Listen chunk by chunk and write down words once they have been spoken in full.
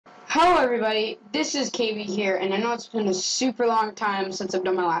Hello everybody, this is KB here, and I know it's been a super long time since I've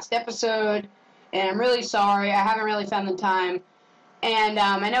done my last episode, and I'm really sorry, I haven't really found the time, and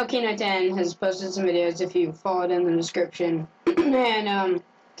I know Kaenon has posted some videos if you followed in the description, and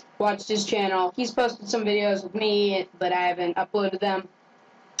watched his channel. He's posted some videos with me, but I haven't uploaded them,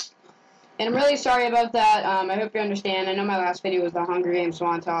 and I'm really sorry about that. I hope you understand. I know my last video was the Hunger Games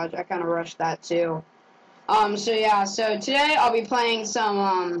montage, I kind of rushed that too. So today I'll be playing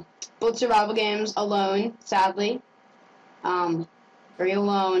some, Blitz survival games alone, sadly. Very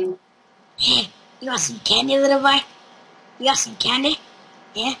alone. Hey, you want some candy, little boy? You got some candy?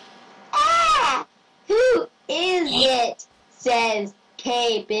 Yeah? Ah! Who is it? Says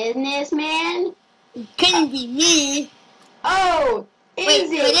kbusinessman. Couldn't be me. Oh, is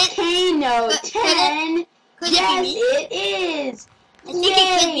it Kaenon 10? Yes, it is. I think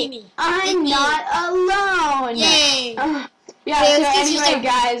it could be me. I'm not alone. Yay. Yeah, so anyway,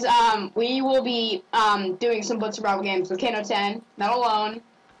 guys, we will be doing some Blitz survival games with Kaenon 10, not alone.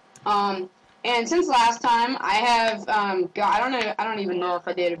 And since last time, I have I don't even know if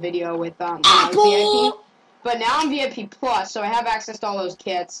I did a video with when I was VIP, but now I'm VIP Plus, so I have access to all those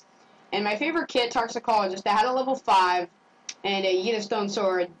kits. And my favorite kit, Toxicologist, I had a level 5, and you get a stone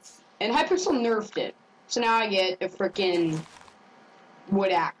sword, and Hypixel nerfed it, so now I get a freaking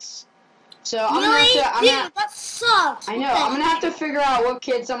wood axe. So that sucks. I know. I'm gonna have to figure out what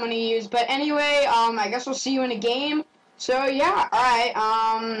kits I'm gonna use. But anyway, I guess we'll see you in a game. So yeah, all right.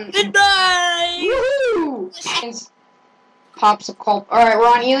 Goodbye. Woohoo! Popsicle. All right, we're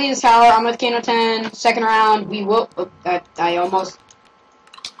on Alien's Tower. I'm with Kaenon 10. Second round. We will. I almost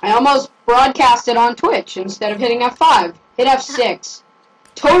broadcasted on Twitch instead of hitting F5. Hit F6.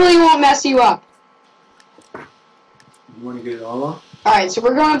 Totally won't mess you up. You want to get it all off? Alright, so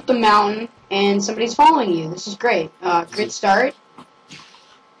we're going up the mountain, and somebody's following you. This is great. Great start.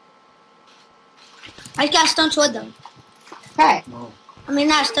 I got a stone sword, though. Okay. No. I mean,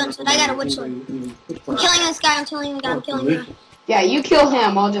 not a stone sword. I got a wood sword. I'm killing this guy. I'm killing the guy. I'm killing the guy. Yeah, you kill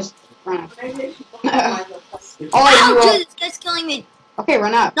him. I'll just run up. Oh, dude, this guy's killing me. Okay,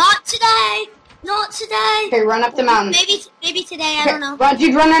 run up. Not today. Not today. Okay, run up the mountain. Maybe today. I don't know. Run,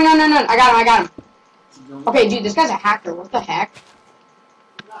 dude, run, no. I got him. Okay, dude, this guy's a hacker. What the heck?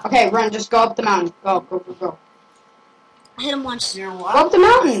 Okay, run. Just go up the mountain. Go. I hit him once. Go up the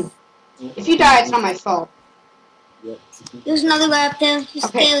mountain. If you die, it's not my fault. There's another guy up there. He's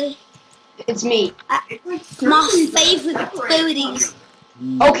scary. It's me. My favorite abilities.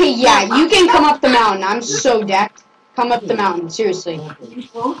 Okay, yeah, you can come up the mountain. I'm so decked. Come up the mountain, seriously.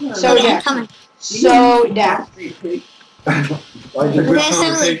 So decked. So decked. I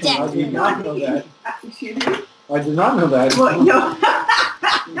did not know that. I did not know that. Well, no.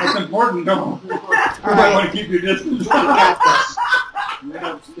 That's important, no. All right. I want to keep your distance. Got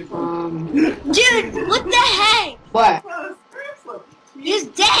this. Dude, what the heck? What? He's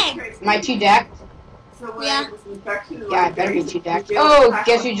dead. Am I too decked? Yeah. Yeah, I better be too decked. Oh,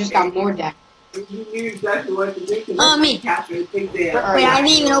 guess you just got more decked. Oh, me. Wait, I didn't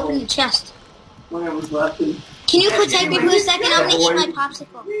even open the chest. When I was left in. Can you protect me for a second? I'm gonna eat my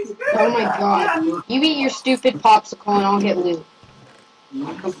popsicle. Oh my god. You eat your stupid popsicle and I'll get loot.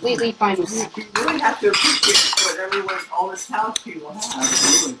 I'm completely fine with that. You really have to appreciate what everyone, all the townspeople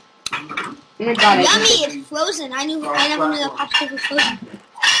have. Oh my god, Yummy, it's frozen. I never knew that popsicle was frozen.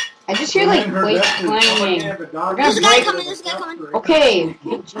 I just hear like plates clanging. There's a guy coming, Okay.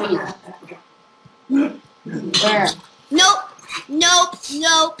 Jeez. Where? Nope.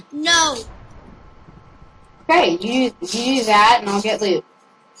 Okay, you use that and I'll get loot.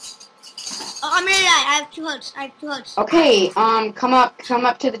 Oh, I'm gonna die. I have two hearts. Okay, come up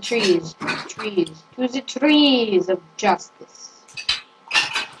to the trees. To the trees of justice.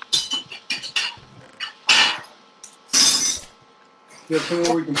 You have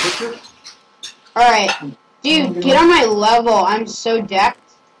somewhere we can put this? Alright. Dude, get on my level. I'm so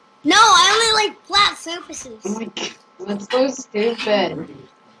decked. No, I only like flat surfaces. Oh my god, that's so stupid.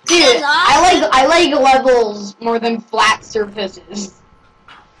 Dude, I like levels more than flat surfaces.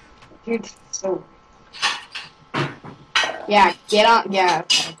 Dude, so... Yeah, get on... Yeah,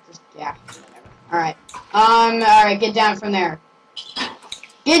 okay, yeah, whatever. Alright. Alright, get down from there.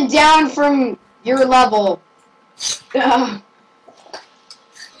 Get down from your level.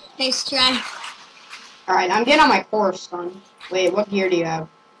 Nice try. Alright, I'm getting on my horse, son. Wait, what gear do you have?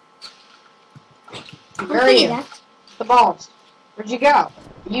 Where are you? The balls. Where'd you go?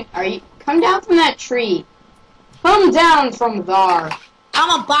 Come down from that tree. Come down from there.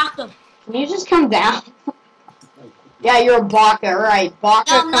 I'm a baka. Can you just come down? Yeah, you're a baka, right.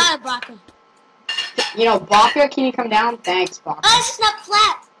 Baka. No, I'm not a baka. You know, Baka, can you come down? Thanks, Baka. Oh, this is not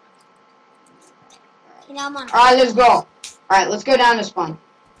flat. now I'm on. Alright, let's go. Alright, let's go down to spawn.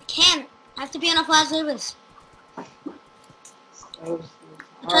 I can't. I have to be on a flat surface. I'm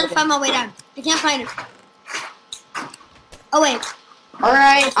trying to find my way down. I can't find it. Oh, wait.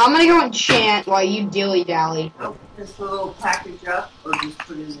 Alright, I'm gonna go enchant while you dilly-dally. Oh, just a little package up, or just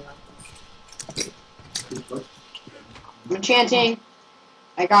put in there. I'm enchanting.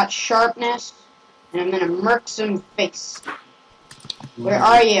 I got sharpness. And I'm gonna murk some face. Where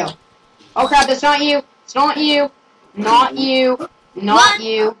are you? Oh crap, that's not you. It's not you. Not you. Not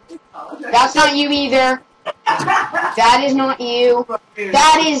you. That's not you either. That is not you.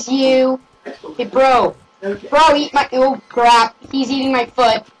 That is you. Hey, bro. Bro, eat my... Oh, crap. He's eating my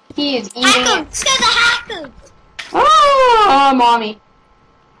foot. He is eating Hacker! it. This guy's a hacker! Oh, mommy.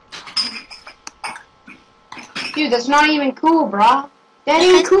 Dude, that's not even cool, brah. That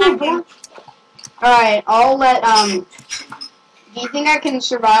ain't cool, bro. Alright, I'll let, do you think I can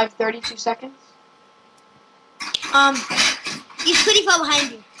survive 32 seconds? He's pretty far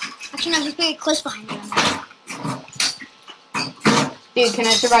behind you. Actually, no, he's pretty close behind you. Dude, can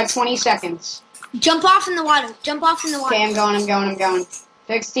I survive 20 seconds? Jump off in the water. Jump off in the water. Okay, I'm going.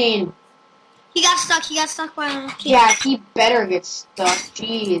 16. He got stuck by a key. Yeah, he better get stuck.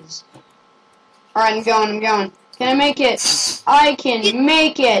 Jeez. Alright, I'm going. Can I make it? I can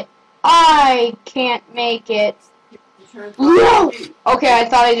make it. I can't make it. No! Okay, I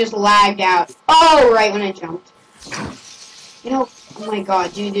thought I just lagged out. Oh, right when I jumped. You know, oh my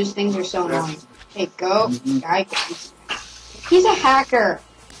god, dude, these things are so annoying. Hey, go. Guy. He's a hacker.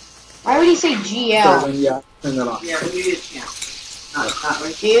 Why would he say GL? Yeah, turn that on. Yeah, we need a chance. Not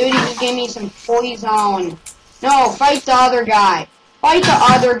right. Dude, he just gave me some poison. No, fight the other guy. Fight the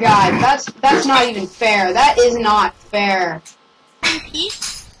other guy. That's not even fair. That is not fair.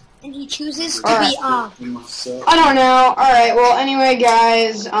 And he chooses to Alright. be I don't know. Alright, well, anyway,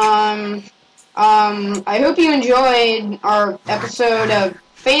 guys, I hope you enjoyed our episode of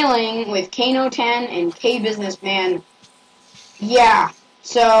Failing with Kaenon and kbusinessman. Yeah.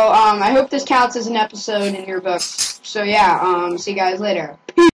 So, I hope this counts as an episode in your books. So, yeah, see you guys later.